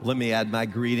Let me add my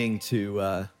greeting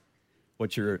to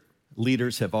what your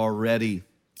leaders have already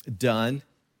done.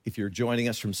 If you're joining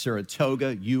us from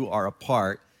Saratoga, you are a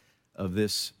part of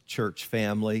this church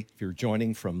family. If you're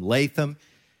joining from Latham,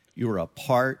 you are a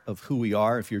part of who we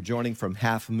are. If you're joining from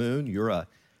Half Moon, you're a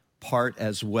part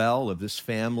as well of this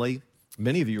family.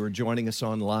 Many of you are joining us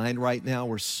online right now.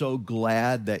 We're so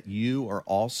glad that you are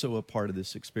also a part of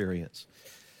this experience.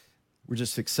 We're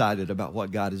just excited about what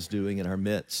God is doing in our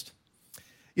midst.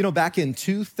 You know, back in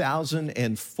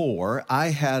 2004, I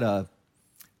had a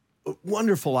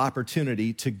wonderful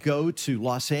opportunity to go to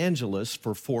Los Angeles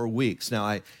for 4 weeks. Now,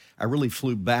 I really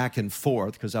flew back and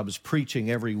forth because I was preaching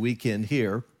every weekend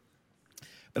here,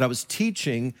 but I was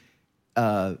teaching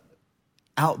out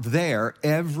there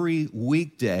every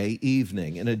weekday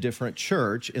evening in a different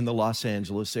church in the Los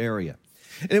Angeles area.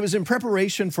 And it was in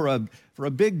preparation for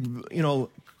a big,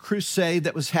 crusade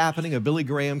that was happening, a Billy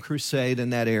Graham crusade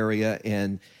in that area.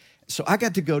 And so I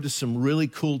got to go to some really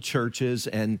cool churches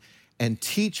and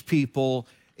teach people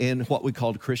in what we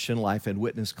called Christian life and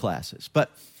witness classes. But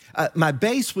my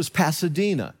base was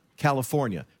Pasadena,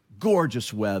 California.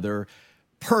 Gorgeous weather,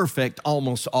 perfect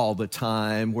almost all the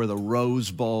time, where the Rose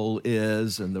Bowl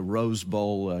is and the Rose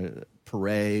Bowl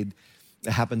parade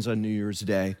that happens on New Year's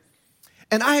Day.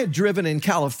 And I had driven in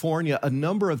California a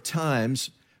number of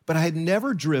times, but I had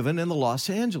never driven in the Los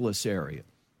Angeles area.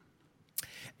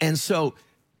 And so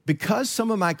because some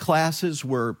of my classes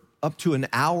were up to an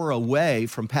hour away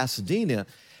from Pasadena,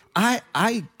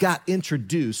 I got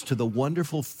introduced to the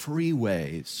wonderful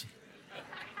freeways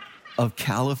of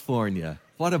California.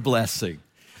 What a blessing.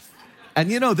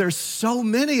 And there's so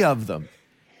many of them.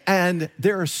 And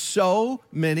there are so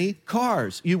many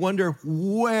cars. You wonder,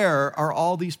 where are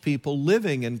all these people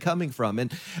living and coming from?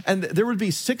 And there would be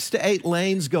 6 to 8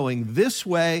 lanes going this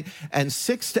way and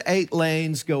 6 to 8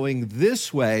 lanes going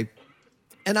this way.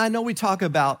 And I know we talk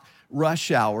about rush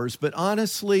hours, but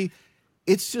honestly,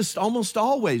 it's just almost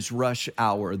always rush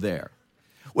hour there.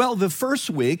 Well, the first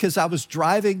week, as I was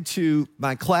driving to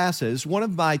my classes, one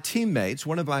of my teammates,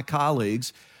 one of my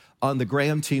colleagues on the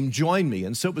Graham team joined me.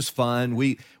 And so it was fun.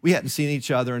 We hadn't seen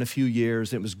each other in a few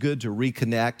years. It was good to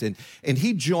reconnect. And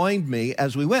he joined me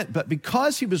as we went. But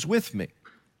because he was with me,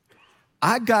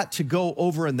 I got to go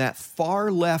over in that far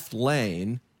left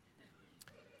lane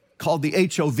called the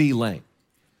HOV lane.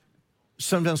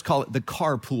 Sometimes call it the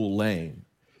carpool lane.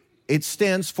 It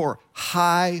stands for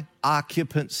high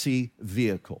occupancy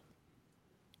vehicle.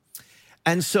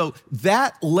 And so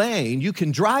that lane you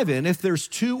can drive in if there's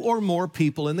 2 or more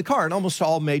people in the car. And almost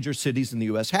all major cities in the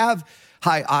U.S. have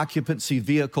high occupancy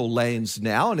vehicle lanes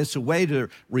now. And it's a way to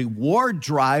reward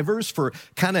drivers for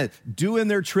kind of doing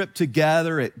their trip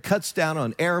together. It cuts down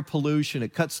on air pollution.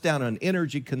 It cuts down on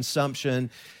energy consumption.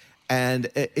 And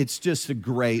it's just a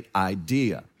great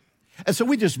idea. And so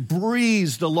we just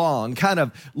breezed along, kind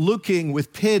of looking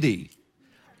with pity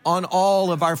on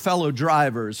all of our fellow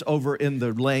drivers over in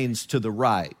the lanes to the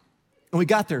right. And we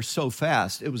got there so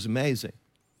fast, it was amazing.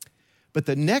 But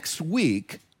the next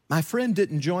week, my friend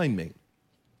didn't join me.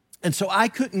 And so I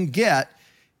couldn't get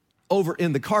over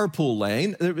in the carpool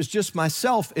lane. It was just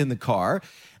myself in the car.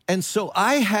 And so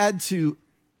I had to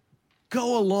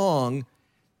go along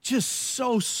just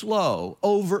so slow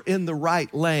over in the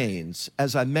right lanes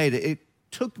as I made it. It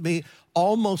took me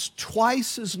almost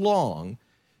twice as long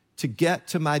to get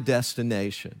to my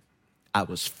destination. I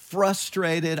was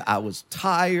frustrated. I was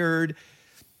tired.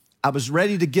 I was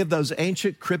ready to give those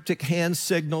ancient cryptic hand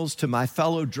signals to my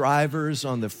fellow drivers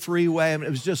on the freeway. I mean,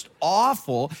 it was just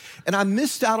awful. And I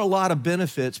missed out a lot of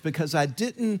benefits because I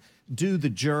didn't do the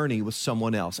journey with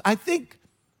someone else. I think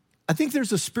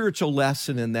there's a spiritual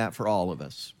lesson in that for all of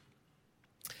us.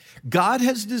 God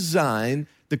has designed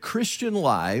the Christian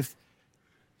life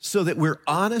so that we're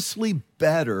honestly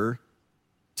better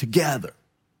together.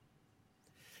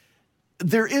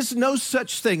 There is no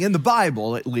such thing, in the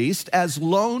Bible at least, as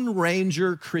Lone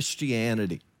Ranger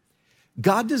Christianity.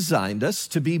 God designed us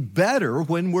to be better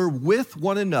when we're with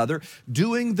one another,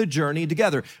 doing the journey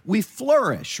together. We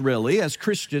flourish, really, as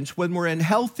Christians when we're in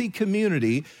healthy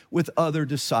community with other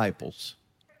disciples.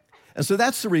 And so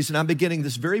that's the reason I'm beginning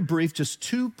this very brief, just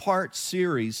 2-part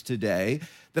series today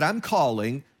that I'm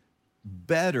calling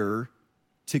Better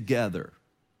Together.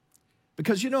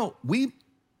 Because,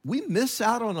 we miss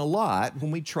out on a lot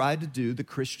when we try to do the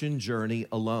Christian journey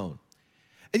alone.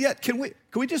 And yet, can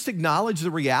we just acknowledge the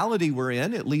reality we're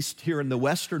in, at least here in the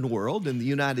Western world, in the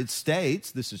United States,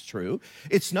 this is true.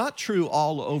 It's not true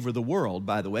all over the world,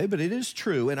 by the way, but it is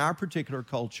true in our particular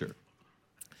culture.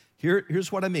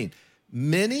 Here's what I mean.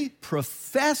 Many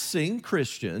professing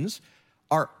Christians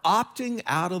are opting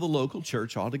out of the local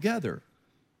church altogether.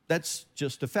 That's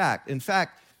just a fact. In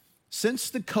fact, since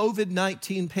the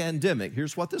COVID-19 pandemic,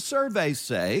 here's what the surveys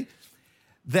say,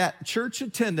 that church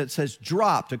attendance has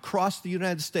dropped across the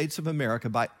United States of America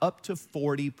by up to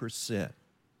 40%.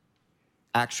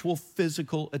 Actual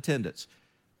physical attendance.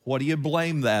 What do you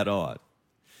blame that on?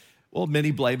 Well,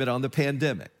 many blame it on the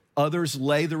pandemic. Others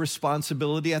lay the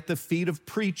responsibility at the feet of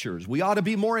preachers. We ought to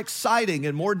be more exciting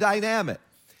and more dynamic.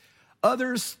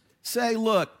 Others say,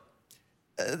 look,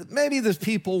 maybe the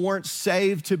people weren't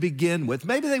saved to begin with.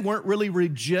 Maybe they weren't really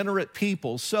regenerate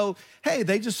people. So, hey,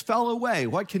 they just fell away.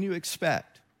 What can you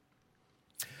expect?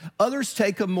 Others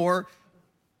take a more,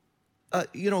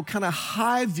 kind of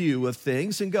high view of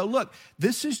things and go, look,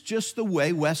 this is just the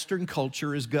way Western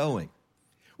culture is going.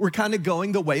 We're kind of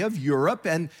going the way of Europe,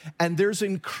 and there's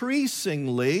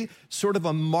increasingly sort of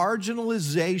a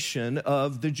marginalization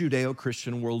of the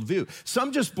Judeo-Christian worldview.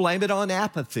 Some just blame it on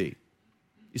apathy.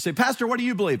 You say, Pastor, what do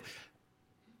you believe?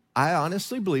 I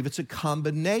honestly believe it's a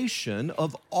combination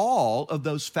of all of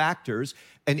those factors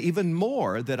and even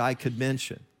more that I could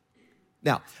mention.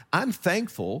 Now, I'm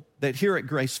thankful that here at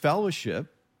Grace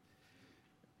Fellowship,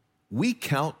 we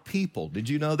count people. Did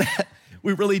you know that?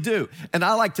 We really do. And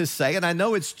I like to say, and I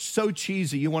know it's so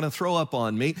cheesy, you want to throw up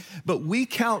on me, but we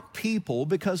count people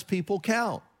because people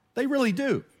count. They really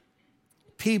do.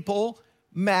 People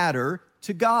matter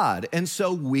to God. And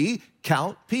so we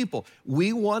count people.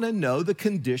 We want to know the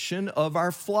condition of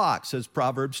our flocks, as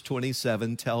Proverbs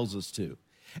 27 tells us to.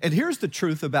 And here's the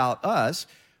truth about us.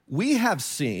 We have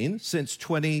seen, since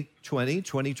 2020,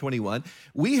 2021,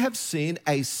 we have seen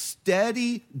a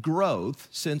steady growth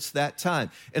since that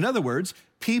time. In other words,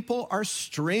 people are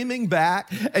streaming back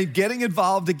and getting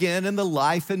involved again in the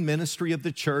life and ministry of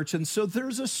the church. And so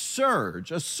there's a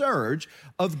surge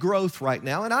of growth right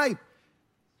now. And I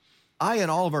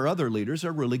and all of our other leaders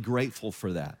are really grateful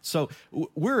for that. So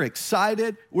we're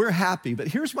excited, we're happy. But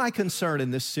here's my concern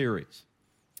in this series.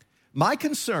 My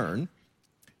concern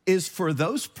is for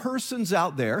those persons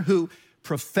out there who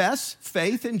profess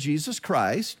faith in Jesus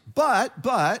Christ, but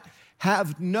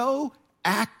have no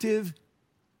active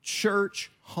church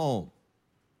home.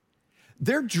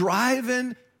 They're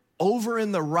driving over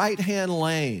in the right-hand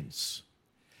lanes.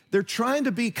 They're trying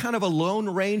to be kind of a Lone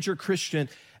Ranger Christian,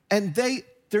 and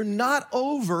they're not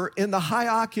over in the high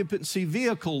occupancy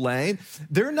vehicle lane.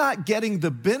 They're not getting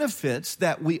the benefits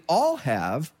that we all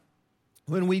have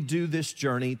when we do this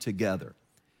journey together.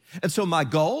 And so my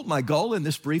goal in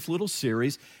this brief little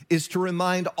series is to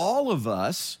remind all of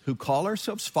us who call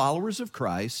ourselves followers of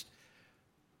Christ,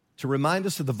 to remind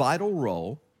us of the vital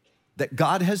role that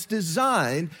God has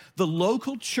designed the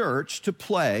local church to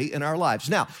play in our lives.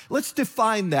 Now, let's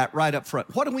define that right up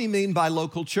front. What do we mean by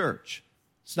local church?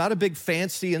 It's not a big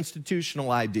fancy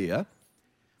institutional idea.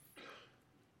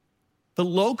 The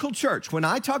local church, when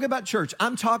I talk about church,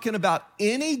 I'm talking about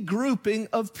any grouping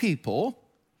of people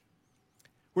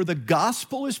where the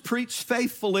gospel is preached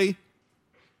faithfully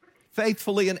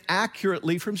and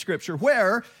accurately from Scripture,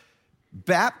 where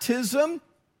baptism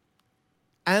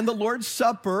and the Lord's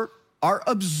Supper are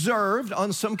observed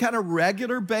on some kind of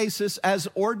regular basis as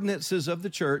ordinances of the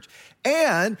church,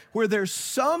 and where there's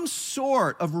some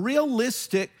sort of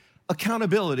realistic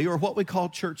accountability, or what we call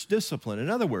church discipline. In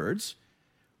other words,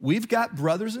 we've got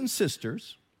brothers and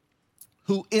sisters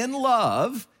who in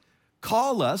love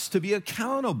call us to be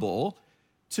accountable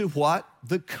to what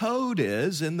the code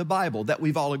is in the Bible that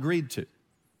we've all agreed to.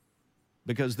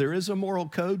 Because there is a moral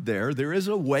code there. There is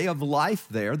a way of life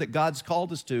there that God's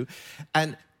called us to.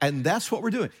 And that's what we're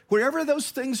doing. Wherever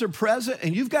those things are present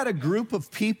and you've got a group of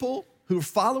people who are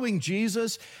following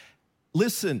Jesus,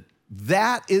 listen,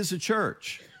 that is a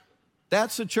church.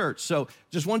 That's a church. So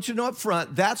just want you to know up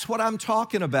front, that's what I'm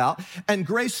talking about. And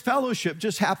Grace Fellowship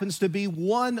just happens to be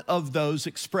one of those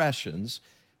expressions.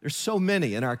 There's so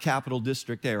many in our Capital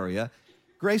District area.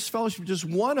 Grace Fellowship is just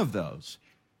one of those.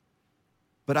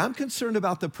 But I'm concerned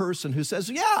about the person who says,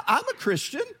 yeah, I'm a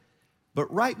Christian,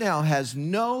 but right now has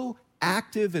no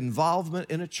active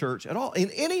involvement in a church at all, in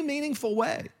any meaningful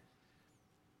way.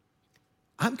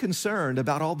 I'm concerned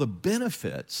about all the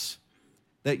benefits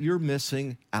that you're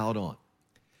missing out on.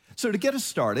 So to get us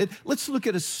started, let's look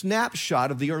at a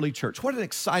snapshot of the early church. What an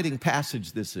exciting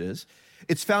passage this is.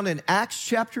 It's found in Acts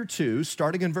chapter 2,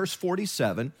 starting in verse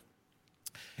 47.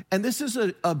 And this is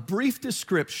a brief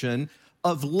description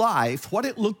of life, what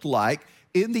it looked like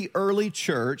in the early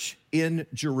church in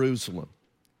Jerusalem.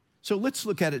 So let's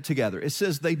look at it together. It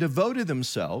says, they devoted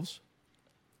themselves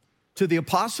to the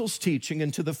apostles' teaching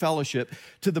and to the fellowship,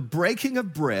 to the breaking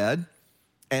of bread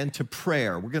and to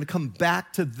prayer. We're going to come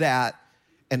back to that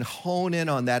and hone in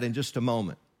on that in just a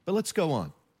moment. But let's go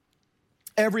on.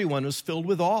 everyone was filled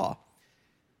with awe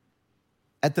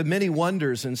at the many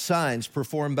wonders and signs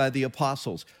performed by the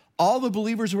apostles. All the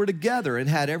believers were together and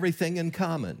had everything in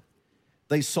common.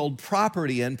 They sold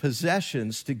property and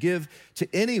possessions to give to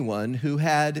anyone who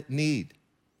had need.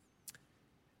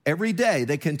 Every day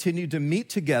they continued to meet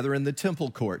together in the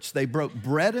temple courts. They broke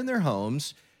bread in their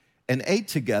homes and ate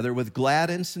together with glad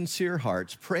and sincere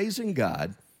hearts, praising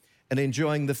God and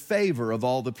enjoying the favor of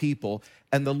all the people.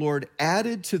 And the Lord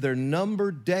added to their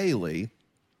number daily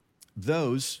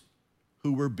those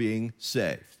who were being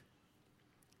saved.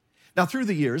 Now, through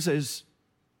the years, as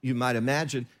you might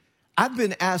imagine, I've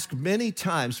been asked many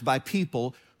times by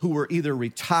people who were either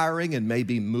retiring and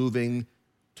maybe moving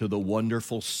to the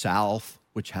wonderful South,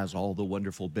 which has all the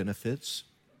wonderful benefits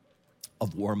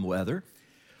of warm weather,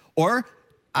 or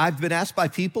I've been asked by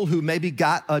people who maybe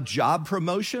got a job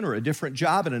promotion or a different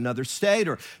job in another state,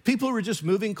 or people who were just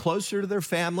moving closer to their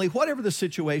family, whatever the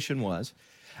situation was.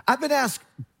 I've been asked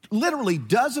literally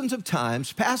dozens of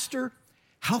times, Pastor,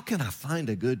 how can I find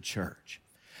a good church?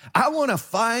 I want to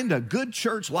find a good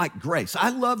church like Grace. I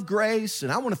love Grace,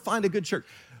 and I want to find a good church.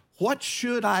 What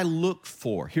should I look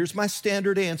for? Here's my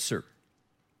standard answer.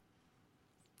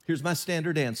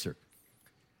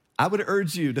 I would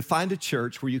urge you to find a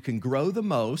church where you can grow the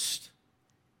most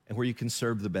and where you can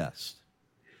serve the best.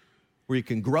 Where you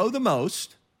can grow the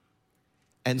most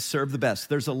and serve the best.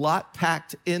 There's a lot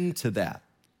packed into that.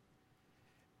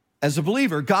 As a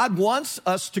believer, God wants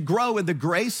us to grow in the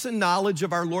grace and knowledge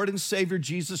of our Lord and Savior,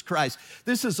 Jesus Christ.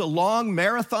 This is a long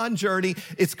marathon journey.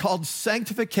 It's called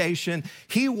sanctification.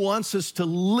 He wants us to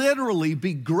literally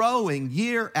be growing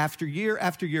year after year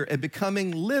after year and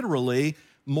becoming literally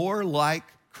more like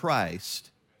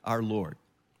Christ, our Lord.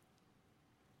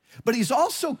 But He's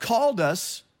also called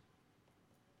us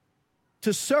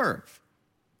to serve,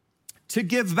 to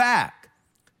give back,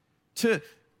 to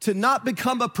not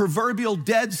become a proverbial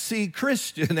Dead Sea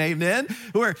Christian, amen,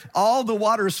 where all the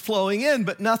water is flowing in,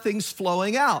 but nothing's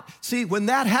flowing out. See, when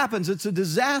that happens, it's a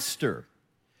disaster.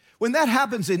 When that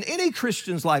happens in any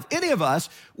Christian's life, any of us,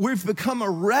 we've become a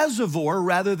reservoir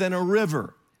rather than a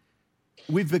river.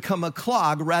 We've become a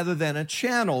clog rather than a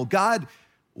channel. God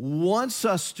wants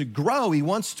us to grow. He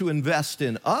wants to invest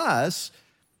in us,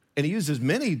 and He uses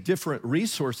many different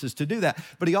resources to do that,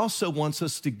 but He also wants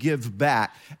us to give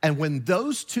back. And when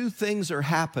those two things are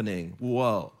happening,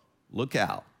 whoa, look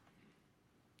out.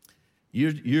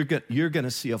 You're going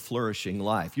to see a flourishing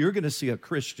life. You're going to see a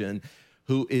Christian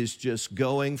who is just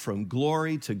going from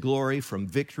glory to glory, from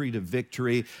victory to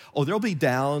victory. Oh, there'll be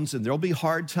downs and there'll be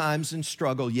hard times and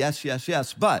struggle. Yes, yes,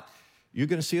 yes. But you're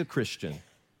going to see a Christian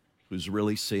who's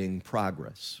really seeing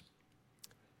progress.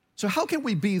 So how can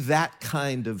we be that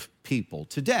kind of people?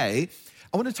 Today,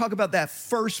 I want to talk about that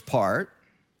first part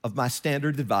of my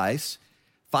standard advice.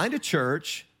 Find a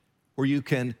church where you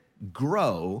can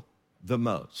grow the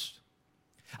most.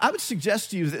 I would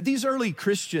suggest to you that these early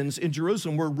Christians in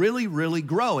Jerusalem were really, really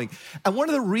growing. And one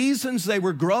of the reasons they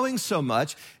were growing so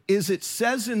much is it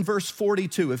says in verse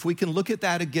 42, if we can look at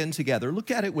that again together,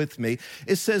 look at it with me.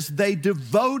 It says they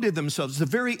devoted themselves. It's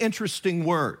a very interesting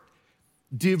word.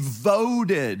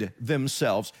 Devoted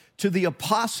themselves to the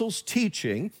apostles'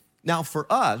 teaching. Now for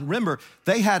us, remember,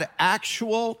 they had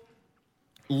actual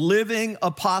living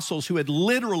apostles who had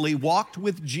literally walked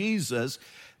with Jesus.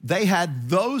 They had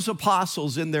those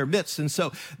apostles in their midst, and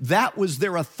so that was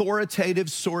their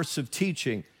authoritative source of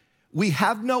teaching. We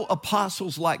have no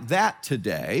apostles like that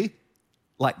today,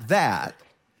 like that,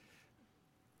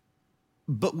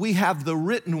 but we have the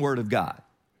written word of God.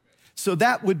 So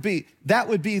that would be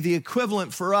the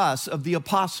equivalent for us of the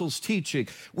apostles' teaching.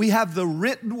 We have the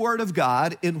written word of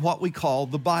God in what we call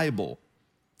the Bible.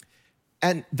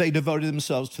 And they devoted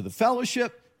themselves to the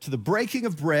fellowship, to the breaking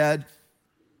of bread,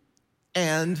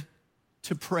 and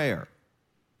to prayer.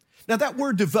 Now that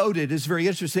word devoted is very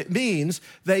interesting. It means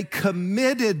they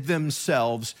committed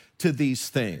themselves to these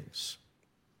things.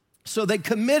 So they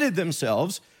committed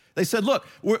themselves. They said, look,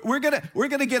 we're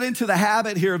gonna get into the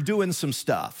habit here of doing some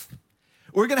stuff.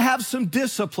 We're gonna have some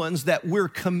disciplines that we're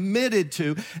committed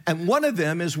to. And one of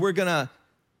them is we're gonna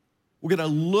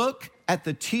look at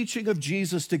the teaching of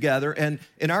Jesus together. And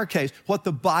in our case, what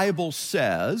the Bible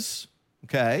says,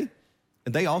 okay?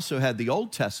 And they also had the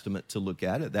Old Testament to look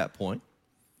at that point.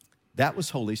 That was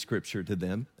Holy Scripture to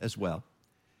them as well.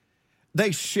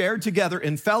 They shared together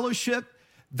in fellowship.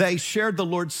 They shared the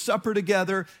Lord's Supper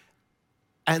together,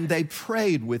 and they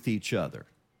prayed with each other.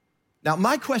 Now,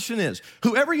 my question is,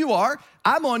 whoever you are,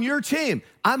 I'm on your team.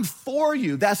 I'm for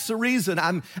you. That's the reason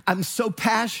I'm so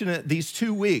passionate these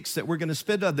 2 weeks that we're going to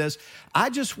spend on this. I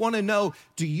just want to know,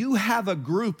 do you have a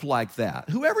group like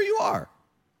that? Whoever you are.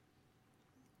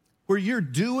 where you're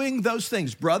doing those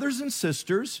things, brothers and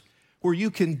sisters, where you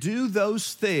can do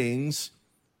those things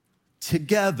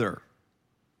together.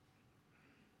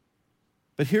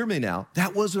 But hear me now,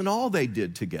 that wasn't all they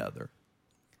did together.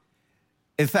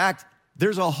 In fact,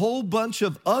 there's a whole bunch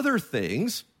of other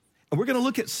things, and we're going to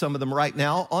look at some of them right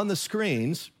now on the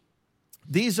screens.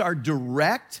 These are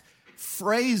direct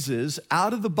phrases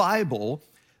out of the Bible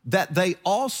that they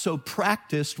also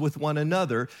practiced with one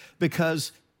another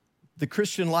because the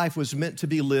Christian life was meant to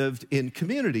be lived in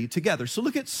community together. So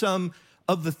look at some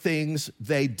of the things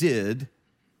they did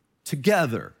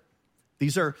together.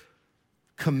 These are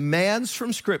commands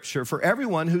from Scripture for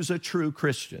everyone who's a true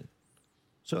Christian.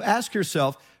 So ask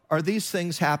yourself, are these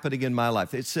things happening in my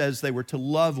life? It says they were to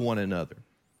love one another,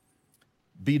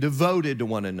 be devoted to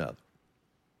one another,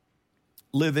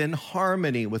 live in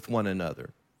harmony with one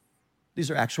another. These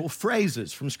are actual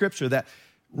phrases from Scripture that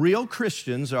real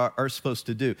Christians are supposed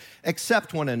to do.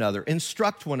 Accept one another,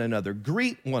 instruct one another,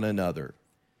 greet one another,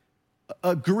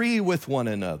 agree with one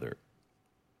another,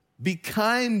 be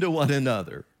kind to one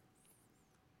another,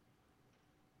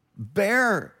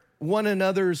 bear one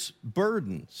another's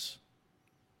burdens.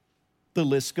 The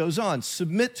list goes on.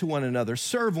 Submit to one another,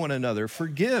 serve one another,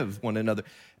 forgive one another,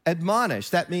 admonish.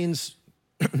 That means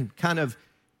kind of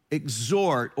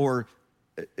exhort or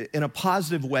in a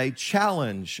positive way,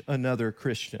 challenge another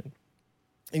Christian.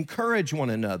 Encourage one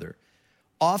another.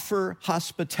 Offer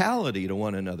hospitality to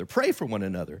one another. Pray for one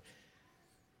another.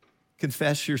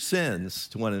 Confess your sins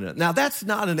to one another. Now, that's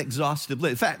not an exhaustive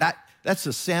list. In fact, that's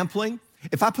a sampling.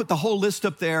 If I put the whole list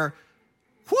up there,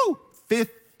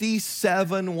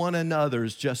 57 one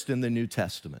another's just in the New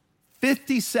Testament.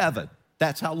 57.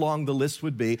 That's how long the list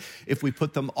would be if we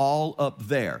put them all up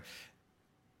there.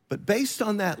 But based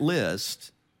on that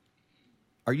list,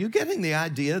 are you getting the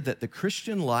idea that the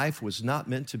Christian life was not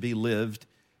meant to be lived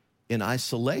in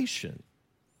isolation,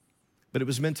 but it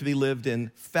was meant to be lived in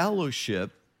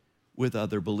fellowship with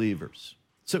other believers?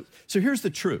 So here's the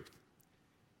truth.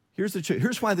 Here's the truth.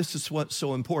 Here's why this is what's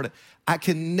so important. I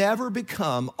can never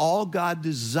become all God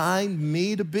designed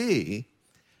me to be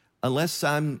unless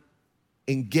I'm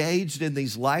engaged in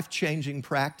these life-changing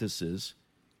practices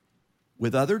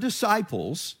with other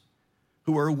disciples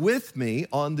who are with me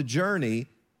on the journey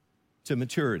to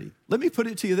maturity. Let me put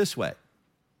it to you this way.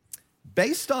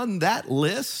 Based on that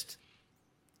list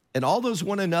and all those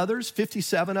one another's,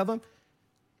 57 of them,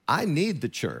 I need the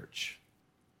church,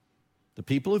 the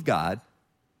people of God,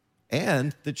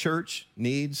 and the church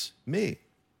needs me.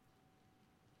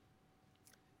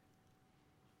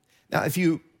 Now, if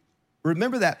you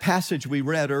remember that passage we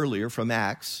read earlier from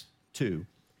Acts 2,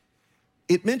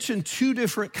 it mentioned two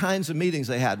different kinds of meetings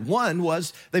they had. One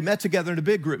was they met together in a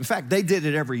big group. In fact, they did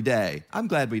it every day. I'm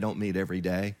glad we don't meet every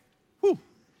day. Whew,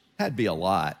 that'd be a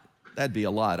lot. That'd be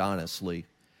a lot, honestly.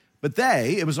 But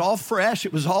it was all fresh,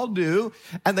 it was all new,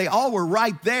 and they all were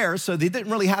right there, so they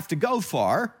didn't really have to go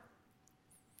far.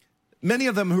 Many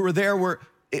of them who were there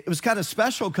it was kind of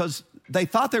special because they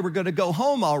thought they were going to go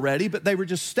home already, but they were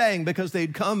just staying because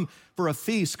they'd come for a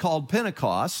feast called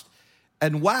Pentecost.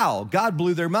 And wow, God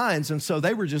blew their minds. And so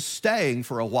they were just staying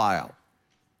for a while.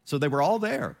 So they were all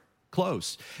there,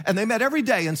 close. And they met every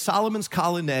day in Solomon's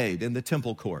colonnade in the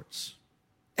temple courts.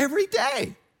 Every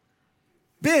day.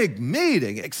 Big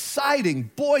meeting, exciting,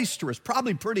 boisterous,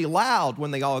 probably pretty loud when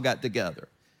they all got together.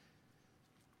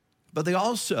 But they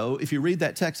also, if you read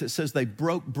that text, it says they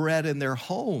broke bread in their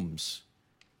homes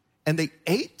and they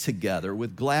ate together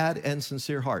with glad and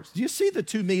sincere hearts. Do you see the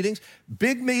two meetings?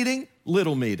 Big meeting,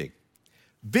 little meeting.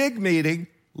 Big meeting,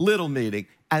 little meeting,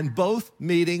 and both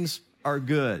meetings are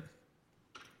good.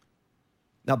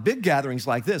 Now, big gatherings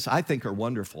like this, I think, are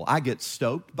wonderful. I get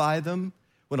stoked by them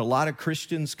when a lot of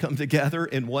Christians come together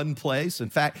in one place. In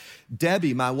fact,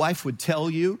 Debbie, my wife, would tell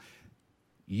you,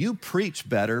 you preach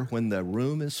better when the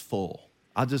room is full.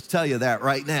 I'll just tell you that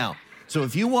right now. So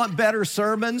if you want better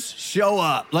sermons, show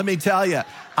up. Let me tell you,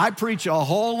 I preach a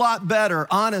whole lot better,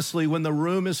 honestly, when the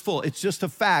room is full. It's just a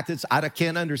fact. I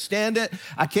can't understand it.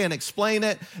 I can't explain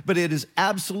it, but it is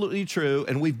absolutely true,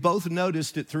 and we've both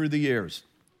noticed it through the years.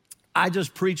 I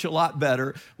just preach a lot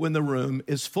better when the room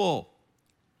is full.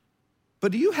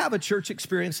 But do you have a church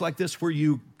experience like this where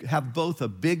you have both a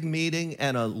big meeting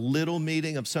and a little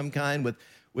meeting of some kind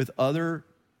with other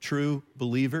true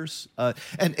believers?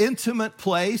 An intimate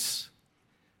place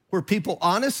where people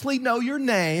honestly know your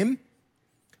name,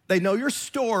 they know your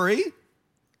story,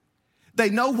 they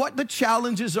know what the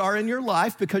challenges are in your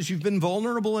life because you've been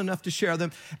vulnerable enough to share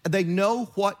them, and they know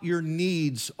what your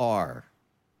needs are.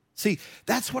 See,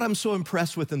 that's what I'm so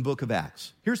impressed with in the book of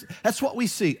Acts. That's what we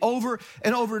see over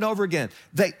and over and over again.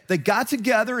 They got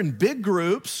together in big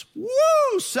groups,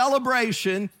 woo,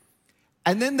 celebration,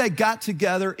 and then they got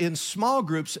together in small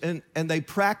groups and they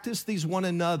practiced these one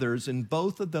another's in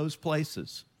both of those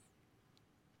places.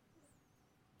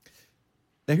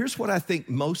 Now, here's what I think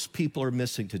most people are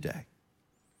missing today.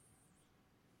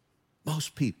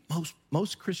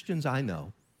 Most Christians I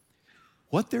know,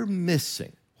 what they're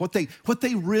missing, what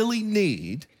they really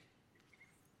need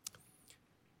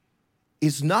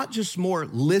is not just more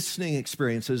listening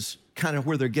experiences, kind of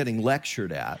where they're getting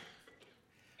lectured at.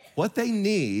 What they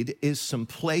need is some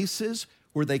places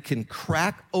where they can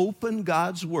crack open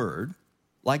God's word,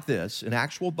 like this, an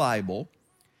actual Bible,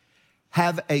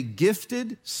 have a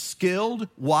gifted, skilled,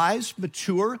 wise,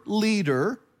 mature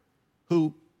leader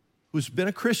who's been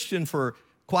a Christian for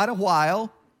quite a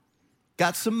while,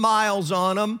 got some miles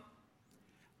on them,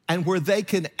 and where they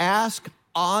can ask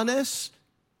honest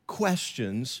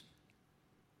questions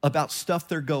about stuff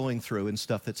they're going through and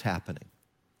stuff that's happening.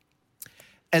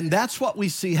 And that's what we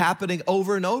see happening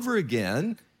over and over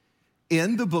again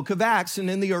in the book of Acts and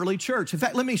in the early church. In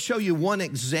fact, let me show you one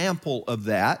example of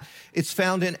that. It's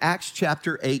found in Acts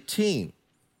chapter 18.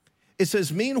 It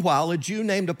says, meanwhile, a Jew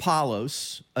named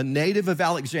Apollos, a native of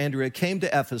Alexandria, came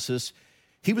to Ephesus.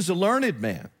 He was a learned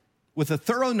man with a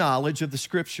thorough knowledge of the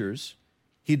scriptures.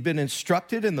 He'd been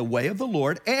instructed in the way of the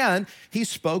Lord, and he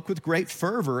spoke with great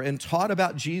fervor and taught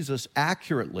about Jesus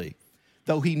accurately,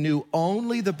 though he knew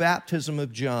only the baptism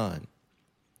of John.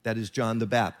 That is John the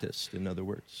Baptist, in other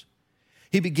words.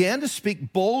 He began to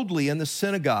speak boldly in the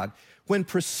synagogue. When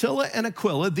Priscilla and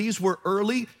Aquila, these were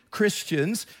early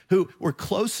Christians who were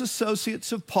close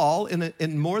associates of Paul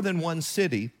in more than one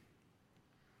city,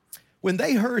 when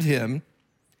they heard him,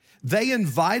 they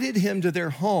invited him to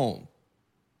their home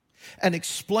and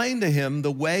explained to him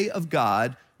the way of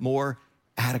God more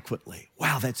adequately.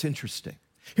 Wow, that's interesting.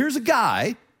 Here's a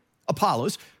guy,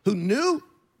 Apollos, who knew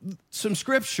some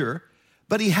scripture,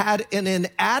 but he had an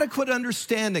inadequate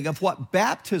understanding of what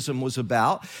baptism was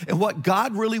about and what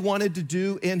God really wanted to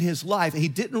do in his life. He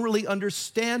didn't really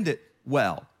understand it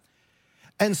well.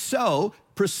 And so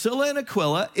Priscilla and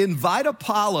Aquila invite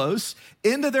Apollos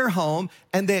into their home,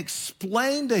 and they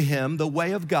explain to him the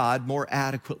way of God more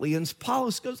adequately. And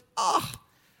Apollos goes,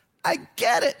 I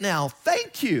get it now.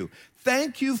 Thank you.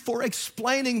 Thank you for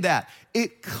explaining that.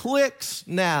 It clicks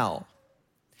now.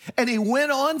 And he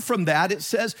went on from that, it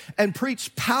says, and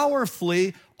preached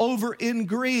powerfully over in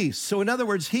Greece. So in other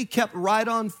words, he kept right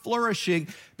on flourishing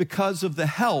because of the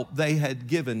help they had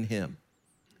given him.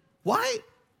 Why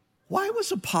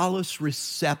was Apollos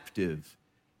receptive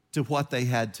to what they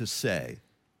had to say?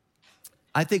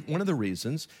 I think one of the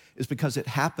reasons is because it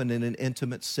happened in an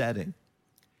intimate setting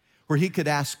where he could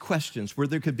ask questions, where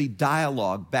there could be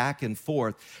dialogue back and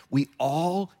forth. We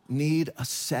all need a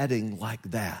setting like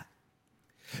that.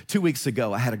 2 weeks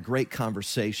ago, I had a great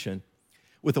conversation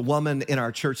with a woman in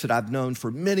our church that I've known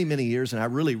for many, many years, and I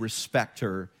really respect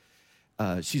her.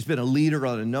 She's been a leader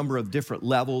on a number of different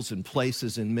levels and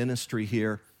places in ministry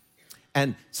here.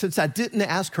 And since I didn't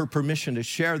ask her permission to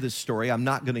share this story, I'm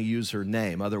not going to use her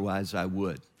name, otherwise I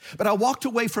would. But I walked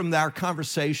away from our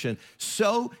conversation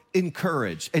so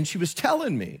encouraged, and she was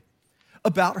telling me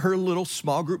about her little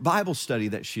small group Bible study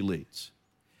that she leads.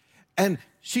 And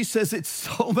she says it's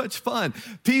so much fun.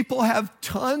 People have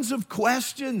tons of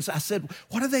questions. I said,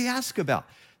 what do they ask about?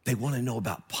 They want to know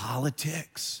about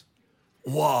politics.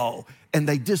 Whoa. And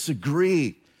they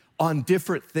disagree on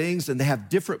different things, and they have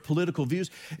different political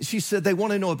views. She said they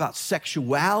want to know about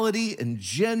sexuality and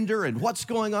gender and what's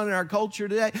going on in our culture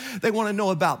today. They want to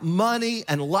know about money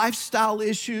and lifestyle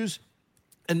issues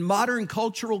and modern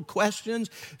cultural questions.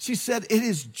 She said it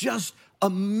is just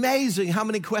amazing how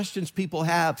many questions people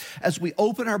have as we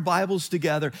open our Bibles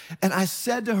together. And I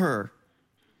said to her,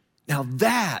 now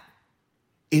that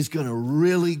is going to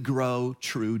really grow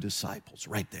true disciples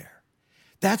right there.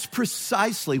 That's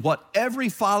precisely what every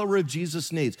follower of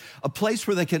Jesus needs, a place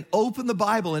where they can open the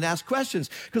Bible and ask questions.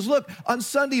 Because look, on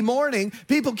Sunday morning,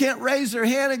 people can't raise their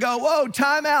hand and go, whoa,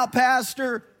 time out,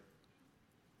 Pastor.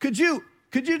 Could you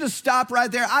just stop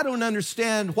right there? I don't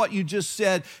understand what you just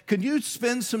said. Could you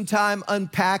spend some time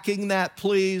unpacking that,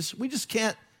 please? We just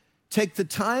can't take the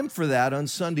time for that on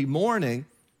Sunday morning.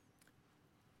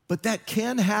 But that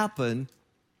can happen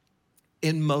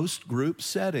in most group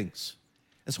settings.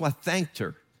 And so I thanked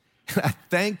her. I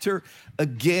thanked her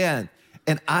again.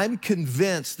 And I'm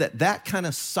convinced that that kind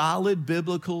of solid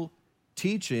biblical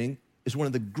teaching is one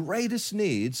of the greatest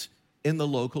needs in the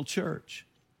local church.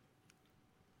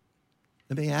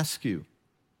 Let me ask you,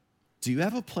 do you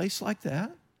have a place like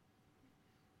that?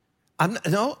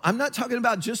 I'm not talking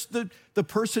about just the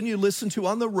person you listen to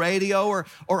on the radio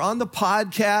or on the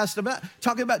podcast. I'm not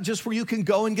talking about just where you can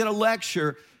go and get a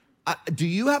lecture. Do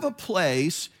you have a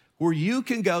place where you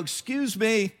can go, excuse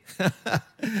me, can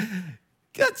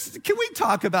we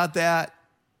talk about that?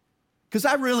 Because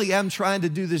I really am trying to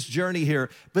do this journey here,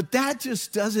 but that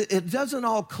just doesn't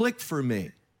all click for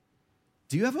me.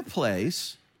 Do you have a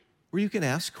place where you can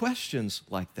ask questions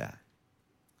like that?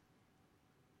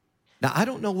 Now, I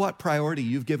don't know what priority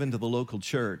you've given to the local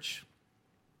church,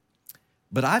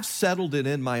 but I've settled it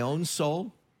in my own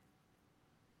soul.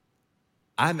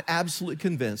 I'm absolutely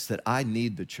convinced that I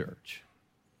need the church.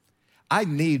 I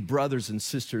need brothers and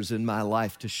sisters in my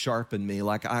life to sharpen me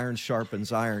like iron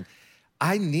sharpens iron.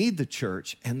 I need the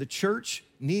church, and the church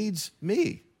needs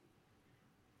me.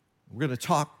 We're going to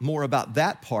talk more about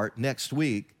that part next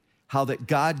week, how that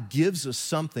God gives us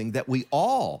something that we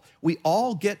all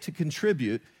get to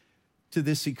contribute to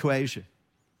this equation.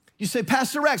 You say,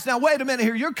 Pastor Rex, now wait a minute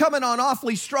here. You're coming on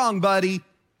awfully strong, buddy.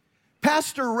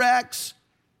 Pastor Rex,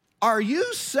 are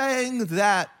you saying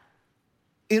that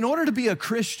in order to be a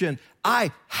Christian,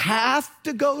 I have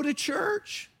to go to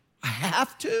church? I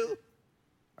have to?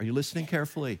 Are you listening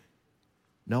carefully?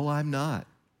 No, I'm not.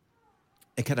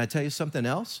 And can I tell you something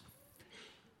else?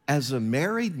 As a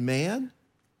married man,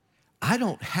 I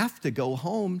don't have to go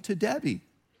home to Debbie.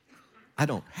 I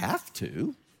don't have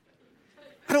to.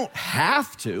 I don't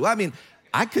have to. I mean,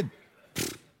 I could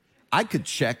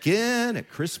check in at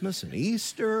Christmas and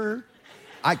Easter.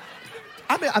 I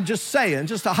mean, I'm just saying,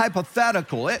 just a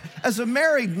hypothetical. As a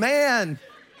married man,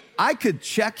 I could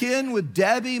check in with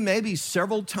Debbie maybe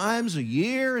several times a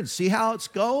year and see how it's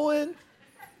going.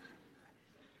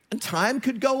 And time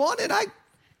could go on, and I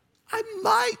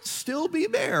might still be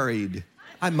married.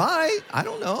 I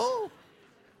don't know.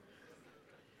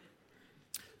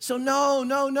 So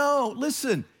no.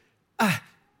 Listen,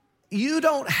 you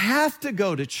don't have to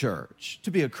go to church to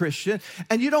be a Christian,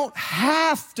 and you don't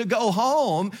have to go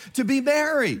home to be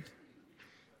married.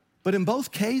 But in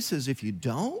both cases, if you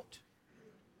don't,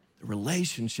 the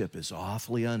relationship is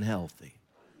awfully unhealthy.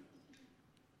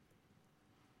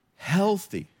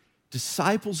 Healthy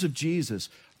disciples of Jesus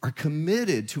are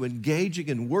committed to engaging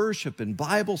in worship and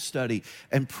Bible study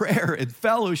and prayer and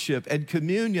fellowship and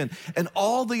communion and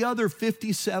all the other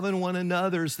 57 one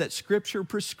another's that Scripture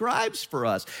prescribes for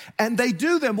us. And they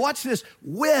do them, watch this,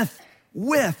 with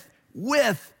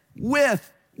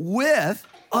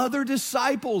other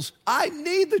disciples. I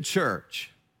need the church.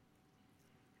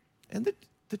 And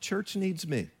the church needs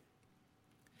me.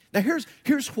 Now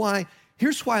here's why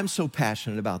I'm so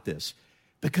passionate about this.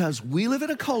 Because we live in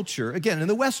a culture, again, in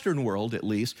the Western world at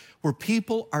least, where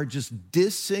people are just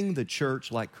dissing the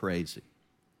church like crazy.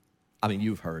 I mean,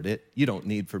 you've heard it. You don't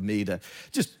need for me to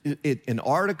just in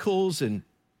articles and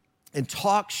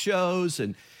talk shows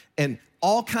and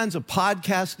all kinds of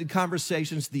podcasted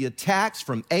conversations, the attacks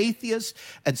from atheists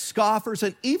and scoffers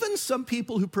and even some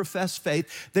people who profess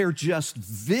faith, they're just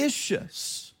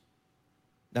vicious.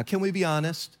 Now, can we be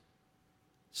honest?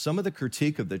 Some of the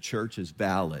critique of the church is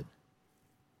valid.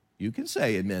 You can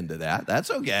say amen to that.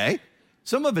 That's okay.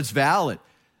 Some of it's valid.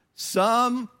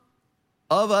 Some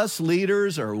of us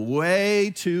leaders are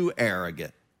way too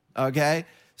arrogant, okay?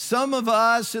 Some of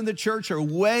us in the church are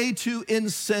way too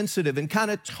insensitive and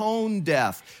kind of tone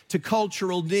deaf to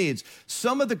cultural needs.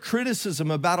 Some of the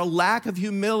criticism about a lack of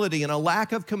humility and a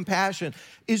lack of compassion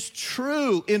is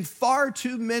true in far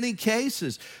too many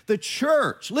cases. The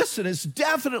church, listen, is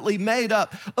definitely made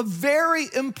up of very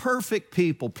imperfect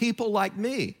people like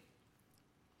me.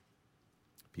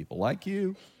 People like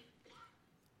you.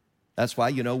 That's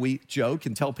why, we joke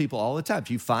and tell people all the time,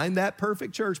 if you find that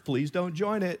perfect church, please don't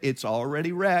join it. It's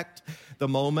already wrecked the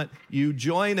moment you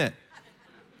join it,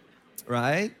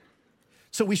 right?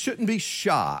 So we shouldn't be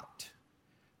shocked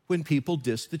when people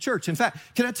diss the church. In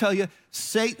fact, can I tell you,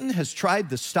 Satan has tried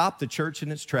to stop the church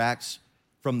in its tracks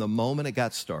from the moment it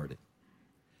got started.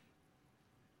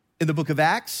 In the book of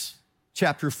Acts,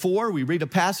 Chapter 4, we read a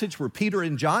passage where Peter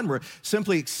and John were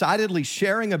simply excitedly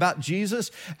sharing about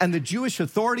Jesus, and the Jewish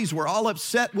authorities were all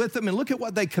upset with them. And look at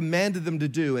what they commanded them to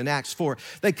do in Acts 4.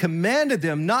 They commanded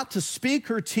them not to speak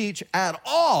or teach at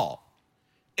all.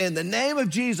 In the name of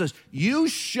Jesus, you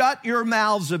shut your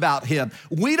mouths about him.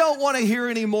 We don't want to hear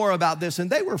any more about this. And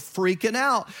they were freaking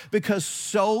out because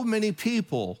so many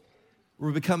people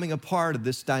were becoming a part of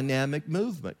this dynamic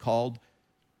movement called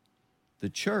the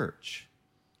church.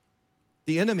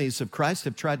 The enemies of Christ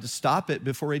have tried to stop it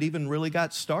before it even really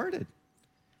got started.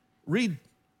 Read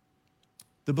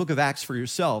the book of Acts for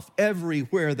yourself.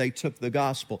 Everywhere they took the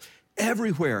gospel,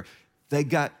 everywhere they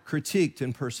got critiqued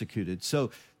and persecuted.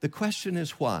 So the question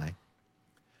is why?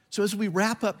 So as we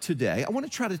wrap up today, I want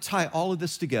to try to tie all of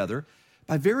this together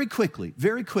by very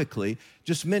quickly,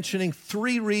 just mentioning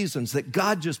 3 reasons that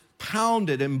God just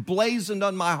pounded and blazoned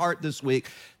on my heart this week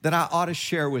that I ought to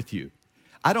share with you.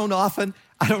 I don't often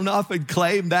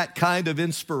claim that kind of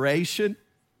inspiration,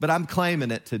 but I'm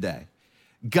claiming it today.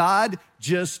 God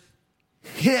just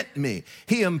hit me.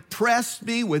 He impressed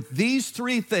me with these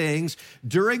 3 things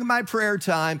during my prayer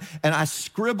time, and I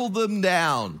scribbled them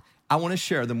down. I want to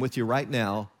share them with you right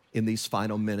now in these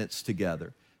final minutes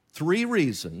together. 3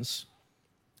 reasons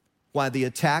why the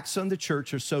attacks on the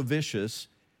church are so vicious.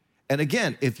 And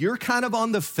again, if you're kind of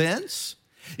on the fence,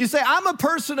 you say, I'm a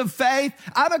person of faith,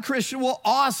 I'm a Christian, well,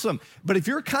 awesome. But if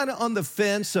you're kind of on the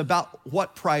fence about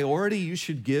what priority you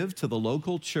should give to the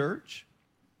local church,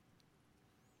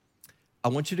 I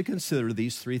want you to consider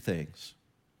these 3 things,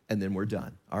 and then we're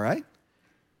done, all right?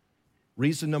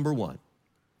 Reason number 1,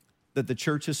 that the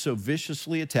church is so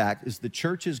viciously attacked is the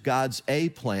church is God's A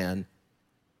plan.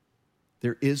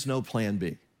 There is no plan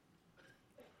B.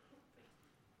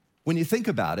 When you think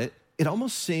about it, it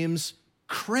almost seems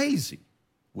crazy,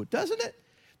 doesn't it?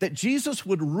 That Jesus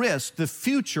would risk the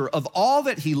future of all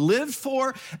that he lived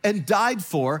for and died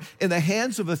for in the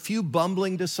hands of a few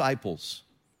bumbling disciples.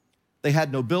 They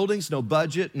had no buildings, no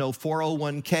budget, no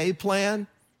 401k plan,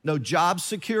 no job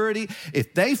security.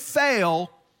 If they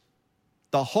fail,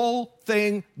 the whole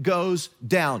thing goes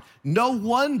down. No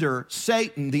wonder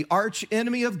Satan, the arch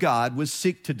enemy of God, would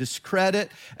seek to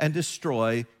discredit and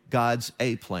destroy God's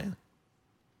A plan.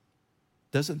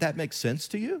 Doesn't that make sense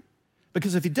to you?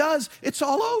 Because if he does, it's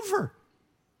all over.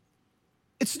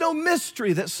 It's no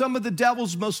mystery that some of the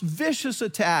devil's most vicious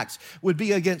attacks would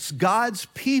be against God's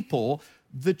people,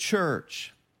 the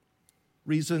church.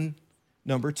 Reason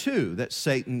number 2 that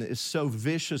Satan is so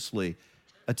viciously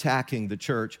attacking the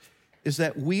church is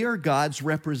that we are God's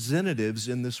representatives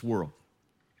in this world.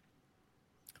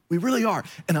 We really are.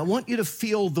 And I want you to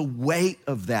feel the weight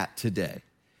of that today.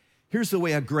 Here's the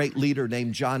way a great leader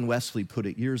named John Wesley put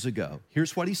it years ago.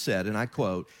 Here's what he said, and I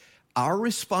quote, "Our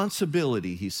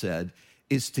responsibility," he said,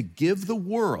 "is to give the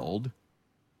world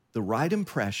the right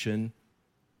impression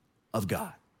of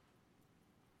God."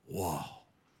 Whoa.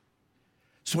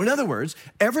 So in other words,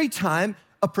 every time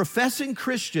a professing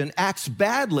Christian acts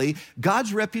badly,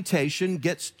 God's reputation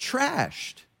gets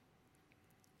trashed.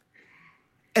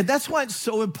 And that's why it's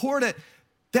so important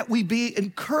that we be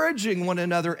encouraging one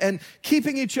another and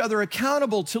keeping each other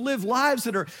accountable to live lives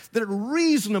that are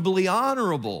reasonably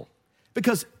honorable.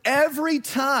 Because every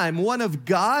time one of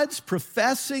God's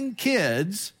professing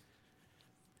kids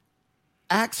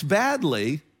acts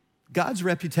badly, God's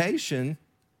reputation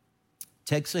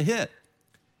takes a hit.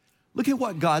 Look at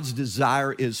what God's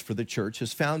desire is for the church,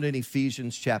 as found in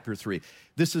Ephesians chapter 3.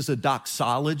 This is a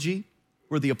doxology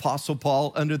where the Apostle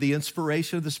Paul, under the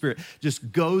inspiration of the Spirit,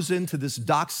 just goes into this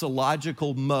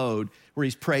doxological mode where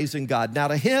he's praising God. Now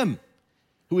to him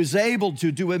who is able to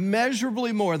do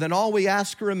immeasurably more than all we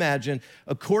ask or imagine,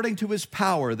 according to his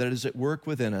power that is at work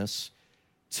within us,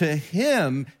 to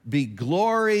him be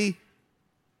glory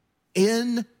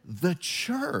in the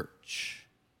church.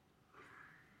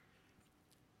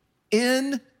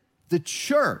 In the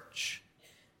church.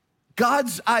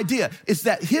 God's idea is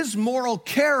that his moral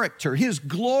character, his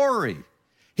glory,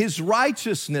 his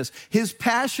righteousness, his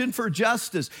passion for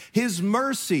justice, his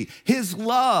mercy, his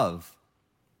love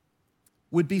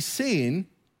would be seen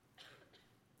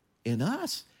in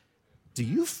us. Do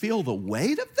you feel the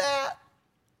weight of that?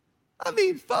 I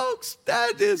mean, folks,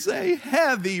 that is a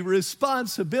heavy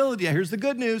responsibility. Here's the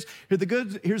good news.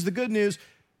 Here's the good news.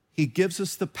 He gives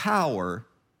us the power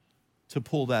to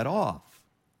pull that off.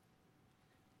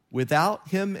 Without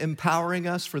him empowering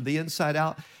us from the inside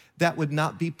out, that would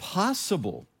not be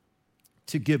possible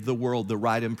to give the world the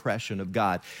right impression of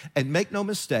God. And make no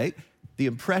mistake, the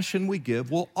impression we give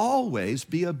will always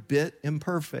be a bit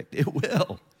imperfect. It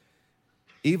will.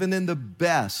 Even in the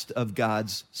best of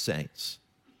God's saints.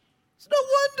 It's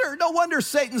no wonder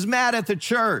Satan's mad at the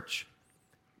church.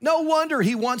 No wonder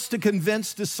he wants to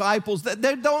convince disciples that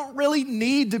they don't really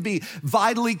need to be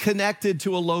vitally connected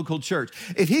to a local church.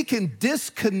 If he can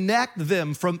disconnect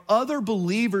them from other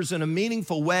believers in a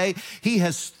meaningful way, he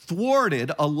has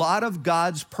thwarted a lot of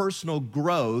God's personal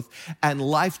growth and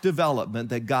life development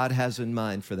that God has in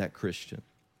mind for that Christian.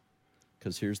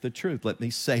 Because here's the truth. Let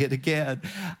me say it again.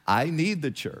 I need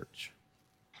the church.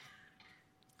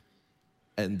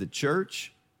 And the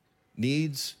church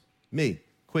needs me.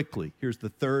 Quickly, here's the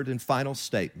third and final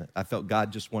statement I felt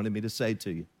God just wanted me to say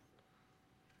to you.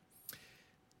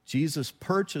 Jesus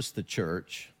purchased the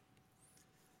church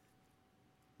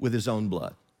with his own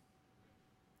blood.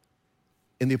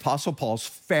 in the Apostle Paul's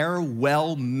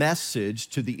farewell message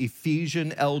to the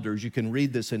Ephesian elders. You can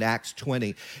read this in Acts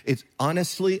 20. It's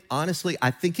honestly,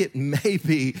 I think it may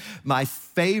be my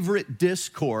favorite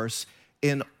discourse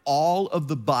in all of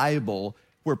the Bible,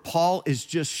 where Paul is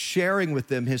just sharing with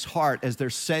them his heart as they're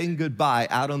saying goodbye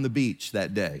out on the beach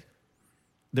that day.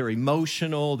 They're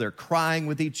emotional, they're crying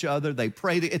with each other, they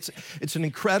pray. It's an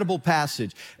incredible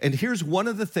passage. And here's one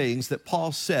of the things that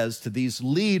Paul says to these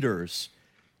leaders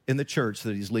in the church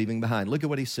that he's leaving behind. Look at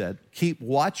what he said. Keep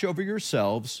watch over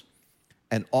yourselves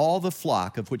and all the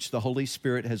flock of which the Holy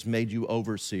Spirit has made you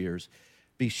overseers.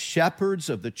 Be shepherds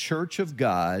of the church of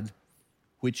God,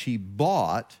 which he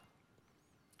bought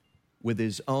with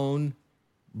his own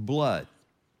blood.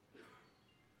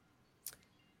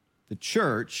 The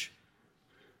church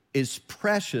is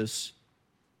precious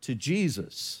to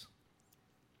Jesus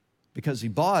because he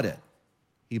bought it.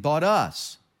 He bought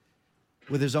us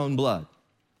with his own blood.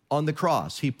 On the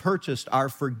cross, he purchased our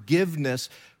forgiveness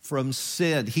from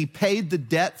sin. He paid the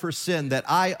debt for sin that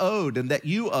I owed and that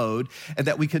you owed and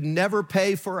that we could never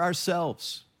pay for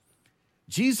ourselves.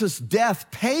 Jesus'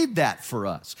 death paid that for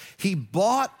us. He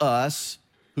bought us,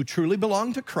 who truly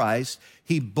belong to Christ,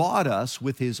 he bought us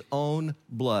with his own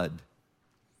blood.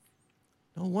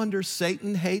 No wonder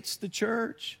Satan hates the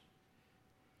church.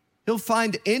 He'll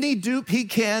find any dupe he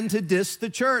can to diss the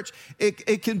church.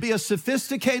 It can be a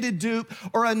sophisticated dupe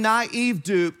or a naive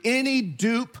dupe. Any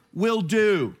dupe will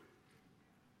do.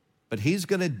 But he's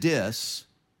going to diss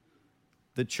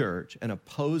the church and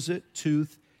oppose it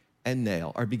tooth and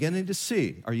nail. Are you beginning to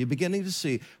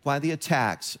see why the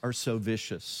attacks are so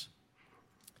vicious?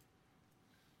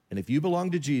 And if you belong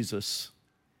to Jesus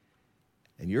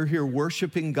and you're here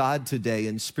worshiping God today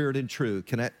in spirit and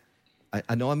truth,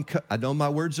 I know my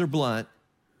words are blunt,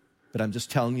 but I'm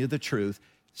just telling you the truth.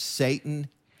 Satan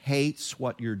hates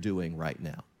what you're doing right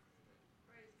now.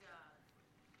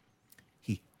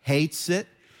 He hates it,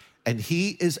 and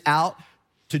he is out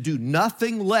to do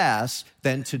nothing less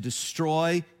than to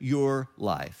destroy your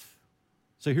life.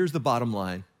 So here's the bottom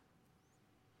line.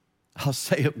 I'll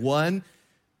say it one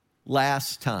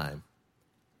last time.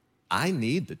 I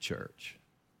need the church.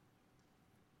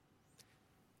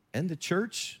 And the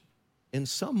church, in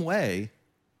some way,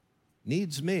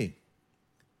 needs me.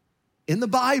 In the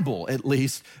Bible, at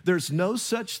least, there's no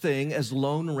such thing as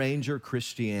Lone Ranger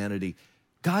Christianity.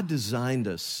 God designed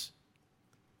us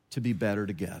to be better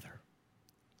together.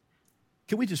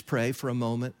 Can we just pray for a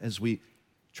moment as we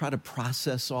try to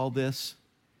process all this?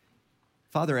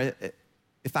 Father,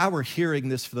 if I were hearing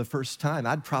this for the first time,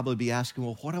 I'd probably be asking,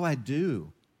 well, what do I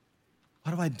do?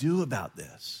 What do I do about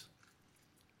this?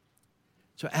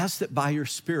 So ask that by your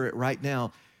Spirit right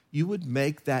now, you would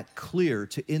make that clear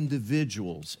to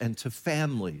individuals and to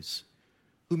families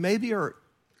who maybe are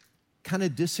kind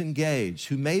of disengaged,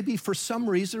 who maybe for some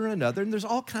reason or another, and there's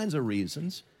all kinds of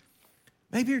reasons,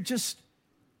 maybe you're just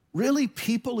really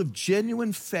people of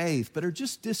genuine faith, but are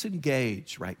just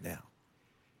disengaged right now.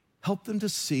 Help them to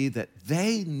see that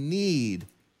they need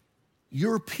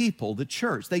your people, the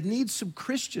church. They need some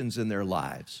Christians in their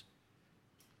lives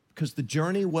because the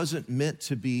journey wasn't meant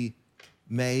to be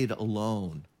made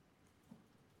alone.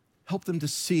 Help them to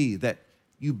see that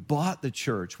you bought the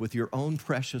church with your own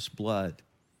precious blood.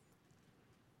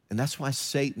 And that's why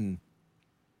Satan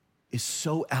is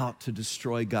so out to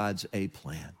destroy God's A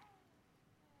plan.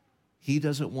 He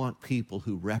doesn't want people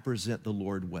who represent the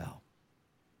Lord well.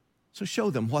 So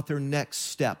show them what their next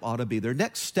step ought to be, their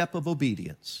next step of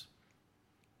obedience.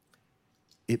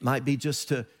 It might be just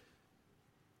to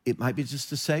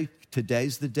say,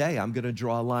 today's the day. I'm going to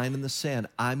draw a line in the sand.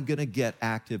 I'm going to get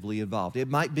actively involved. It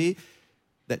might be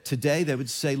that today they would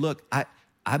say, look,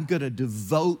 I'm going to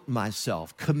devote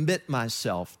myself, commit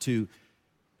myself to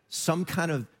some kind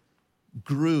of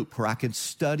group where I can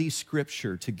study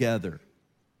Scripture together.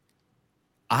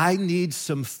 I need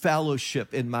some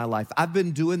fellowship in my life. I've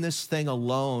been doing this thing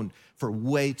alone for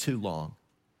way too long.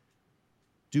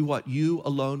 Do what you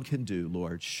alone can do,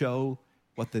 Lord. Show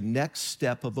what the next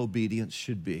step of obedience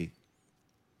should be.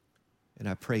 And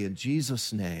I pray in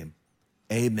Jesus' name,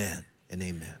 amen and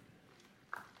amen.